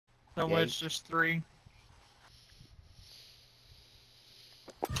No, Yeah. it's just 3.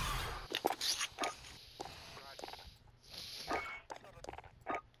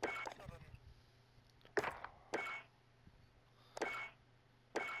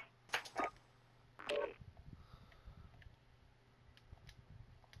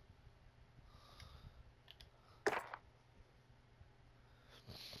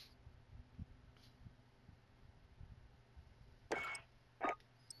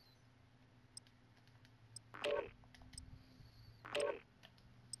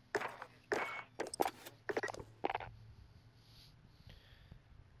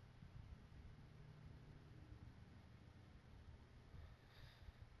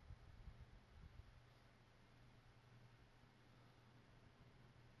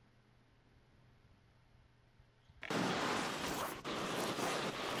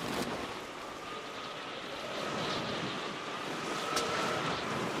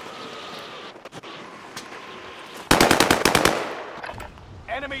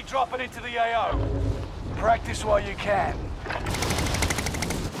 Enemy dropping into the AO. Practice while you can.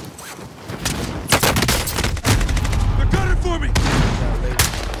 They're gunning for me!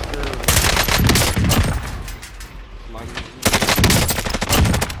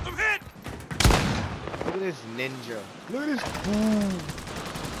 I'm hit! Look at this ninja. Look at this dude.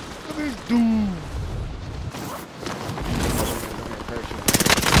 Look at this dude.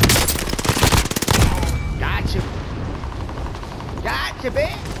 Gotcha. Gotcha,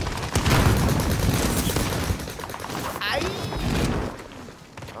 bitch. Aye.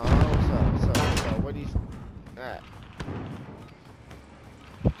 Oh, what's up? What are you at?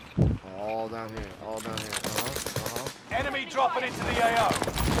 All down here. Enemy dropping into the AO.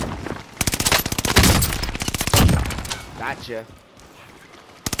 Gotcha.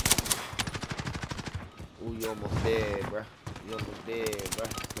 Ooh, you almost dead, bruh. Look at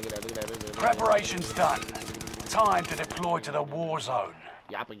that. Preparation's done. Time to deploy to the Warzone.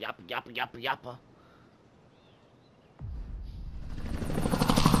 Yappa.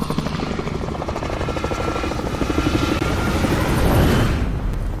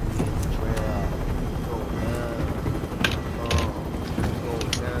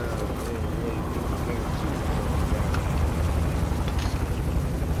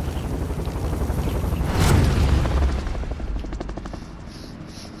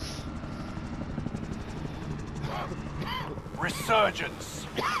 Resurgence.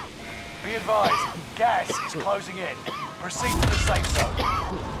 Be advised, gas is closing in. Proceed to the safe zone.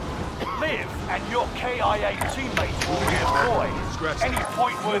 Live and your KIA teammates will redeploy. Any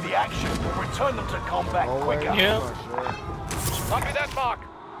point-worthy action will return them to combat quicker. Yeah. Copy that, Mark.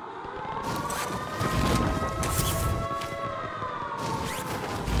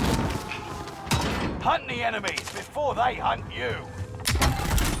 Hunt the enemies before they hunt you.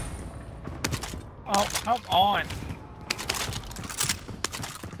 Oh, come on.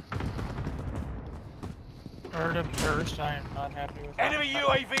 Heard him first. I am not happy with that. Enemy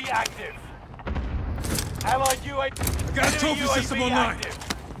UAV active. Allied UAV. I got a trophy system online. Active.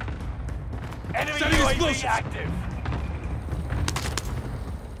 Enemy Setting UAV explosives. active.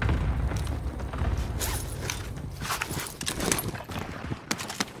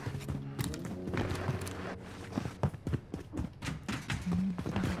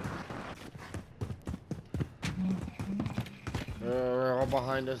 They're all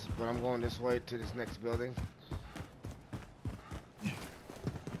behind us, but I'm going this way to this next building.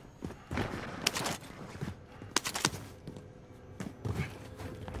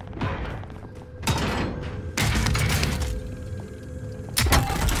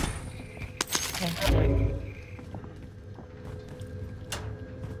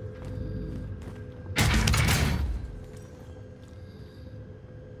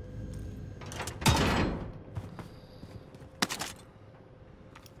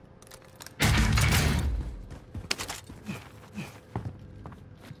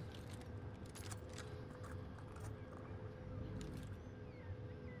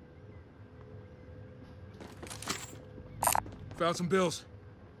 Found some bills.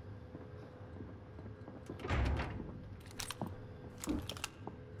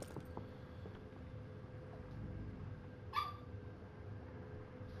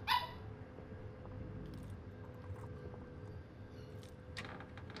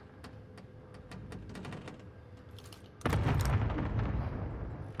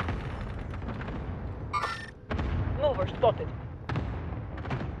 Mover spotted.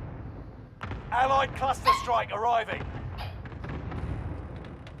 Allied cluster strike arriving.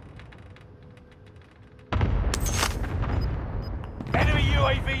 Enemy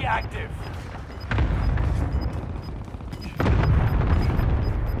UAV active.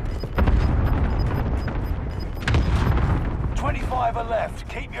 further left.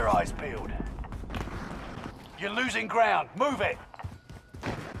 Keep your eyes peeled. You're losing ground. Move it.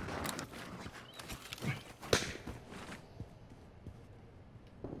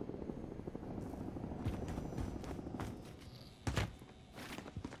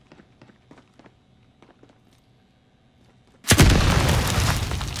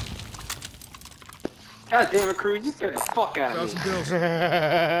 God damn it, Cruz, you scared the fuck out of me.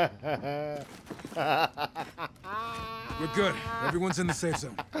 We're good. Everyone's in the safe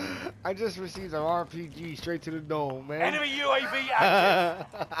zone. I just received an RPG straight to the dome, man. Enemy UAV active.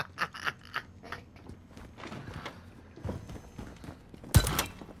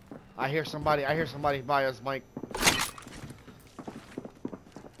 I hear somebody by us, Mike.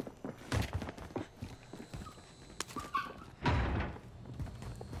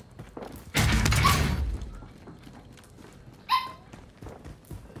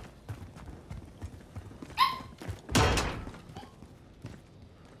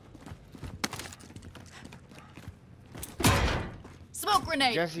 Smoke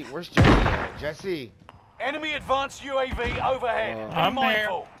grenade. Jesse, where's Jesse at? Jesse. Enemy advanced UAV overhead. I'm Be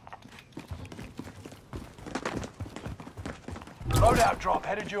mindful. Loadout drop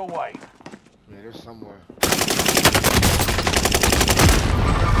headed your way. Yeah, there's somewhere.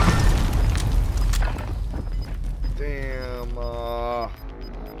 Damn,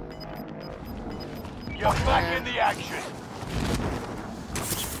 You're back in the action.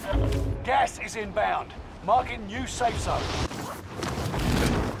 Gas is inbound. Marking new safe zone.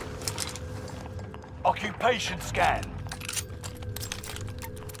 Occupation scan.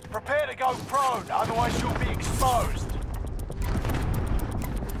 Prepare to go prone, otherwise you'll be exposed.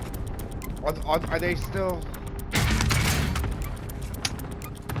 Are they still?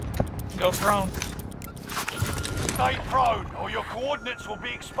 Go prone. Stay prone, or your coordinates will be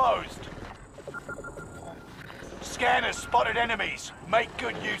exposed. Scanners spotted enemies. Make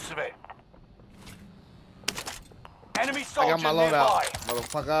good use of it. Enemy I soldier got my nearby. loadout,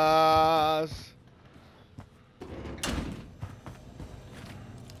 motherfuckers.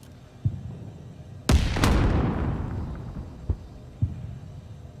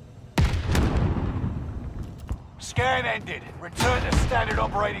 Scan ended. Return to standard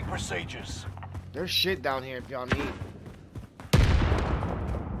operating procedures. There's shit down here if y'all need.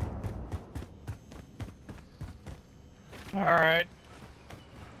 Alright.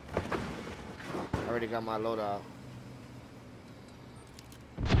 I already got my loadout.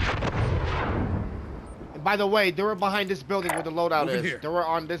 And by the way, they were behind this building where the loadout Over is. here. They were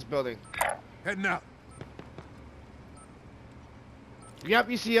on this building. Heading out. Yep,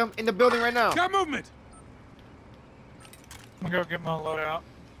 you see them in the building right now. Got movement. I'm gonna go get my loadout.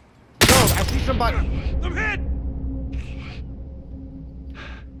 No, I see somebody. I'm hit.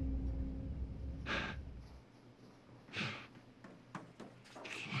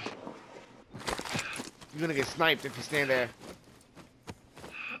 You're gonna get sniped if you stand there.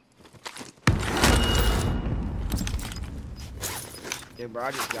 Yeah, bro,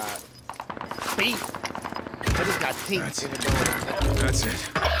 I just got beat. I just got teeth in the door. That's it.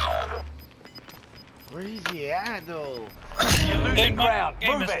 Where is he at, though? You're losing My ground.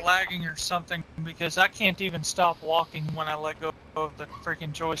 game Move is it. lagging or something because I can't even stop walking when I let go of the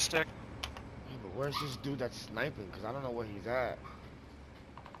freaking joystick. Yeah, but where's this dude that's sniping? Because I don't know where he's at.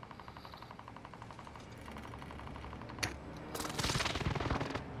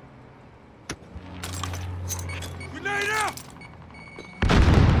 Grenade out.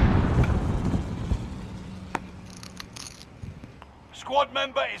 Squad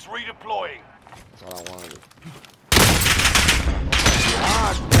member is redeploying. That's all I wanted. Oh my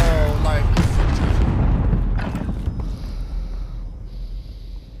God, bro, like...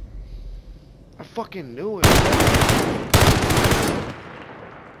 I fucking knew it.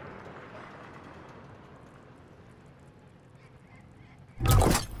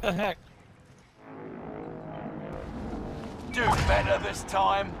 The heck? Do better this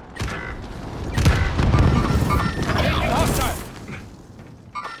time.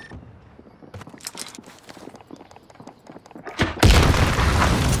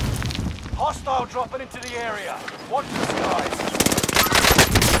 Hostile dropping into the area. Watch the skies.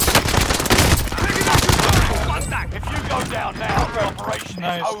 If you go down now, the operation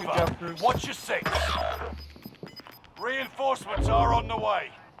Nice, is good over. job, Bruce. Watch your six. Reinforcements are on the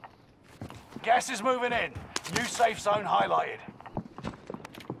way. Gas is moving in. New safe zone highlighted.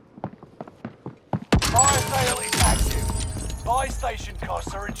 Fire sale is active. Buy station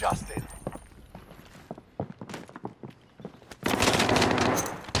costs are adjusted.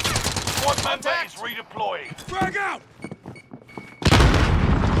 Squad member is redeploying. Frag out.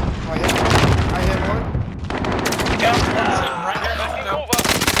 I hit one. Yeah, right here.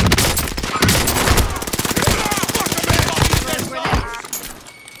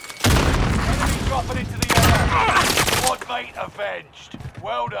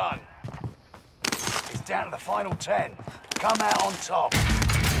 Well done. It's down to the final 10. Come out on top.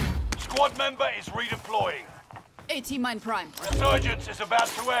 Squad member is redeploying. AT mine prime. Resurgence is about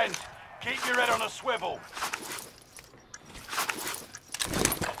to end. Keep your head on a swivel.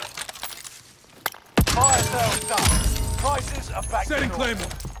 Fire sales done. Prices are back Setting to normal.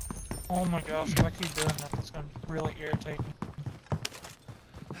 Claymore. Oh my gosh, if I keep doing that, it's gonna really irritate me.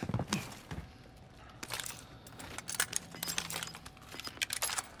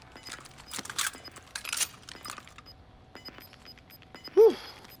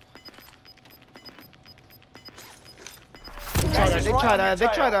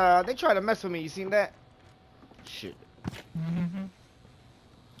 They try to mess with me. You seen that? Shit. Mm-hmm.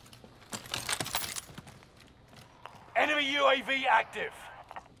 Enemy UAV active.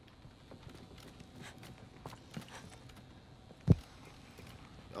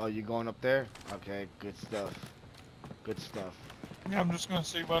 Oh, you going up there? Okay, good stuff. Good stuff. Yeah, I'm just gonna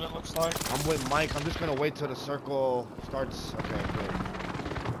see what it looks like. I'm with Mike. I'm just gonna wait till the circle starts. Okay, good.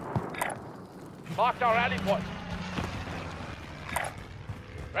 Marked our rally point.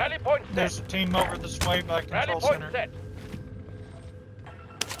 Rally point set. There's a team over this way by Rally control point center. set.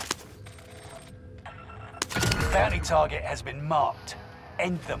 Bounty target has been marked.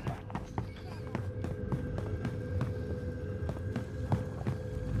 End them.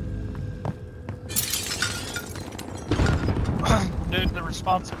 Dude, the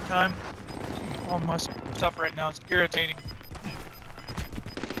responsive time on my stuff right now is irritating.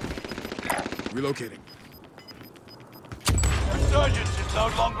 Relocating. Resurgence is no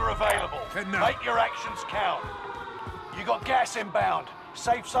longer available. Heading out. Make your actions count. You got gas inbound.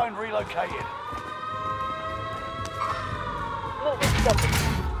 Safe zone relocated. Moving spotted.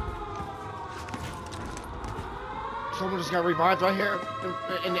 Someone just got revived right here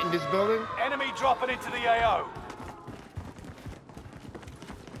in this building. Enemy dropping into the AO.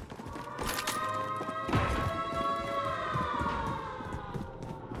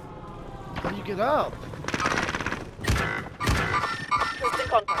 How do you get up? Losing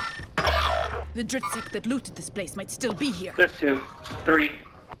contact. The Dritsik that looted this place might still be here. There's 2, 3.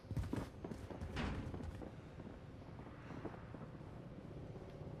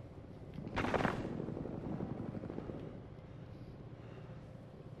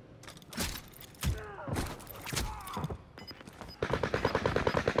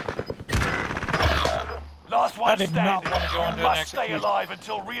 Last I one did standing. not want to go into an Must stay execution. alive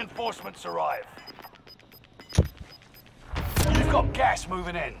until reinforcements arrive. You've got gas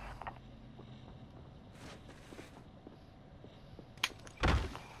moving in.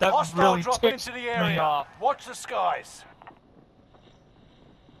 That Hostile really dropping ticks into the me area. off. Watch the skies.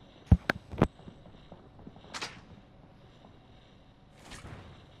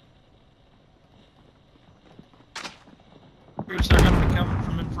 They're gonna be coming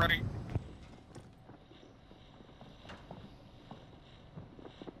from in front of you.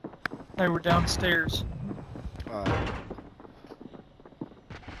 They were downstairs.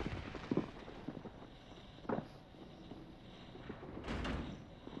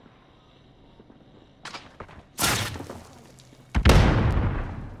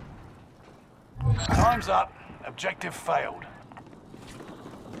 Time's up. Objective failed.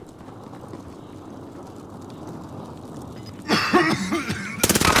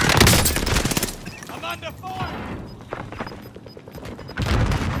 I'm under fire!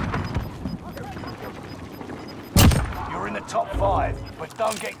 You're in the top 5, but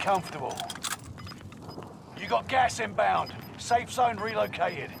don't get comfortable. You got gas inbound. Safe zone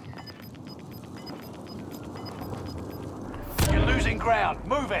relocated. You're losing ground.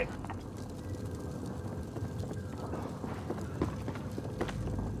 Move it.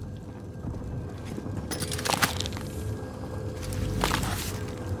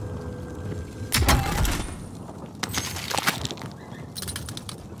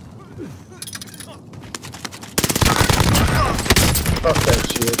 Fuck that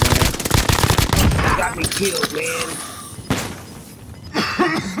shit, man. You got me killed, man.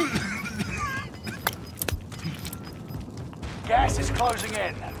 Gas is closing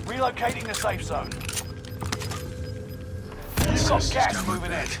in. Relocating the safe zone. You've got gas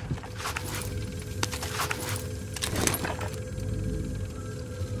moving in.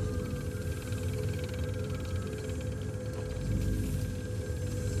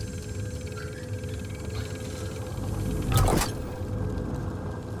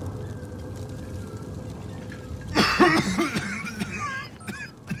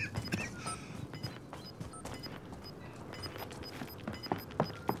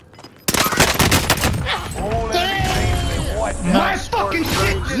 All enemy teams been wiped out. My fucking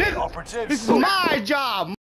shit, nigga! Operative. This is my job.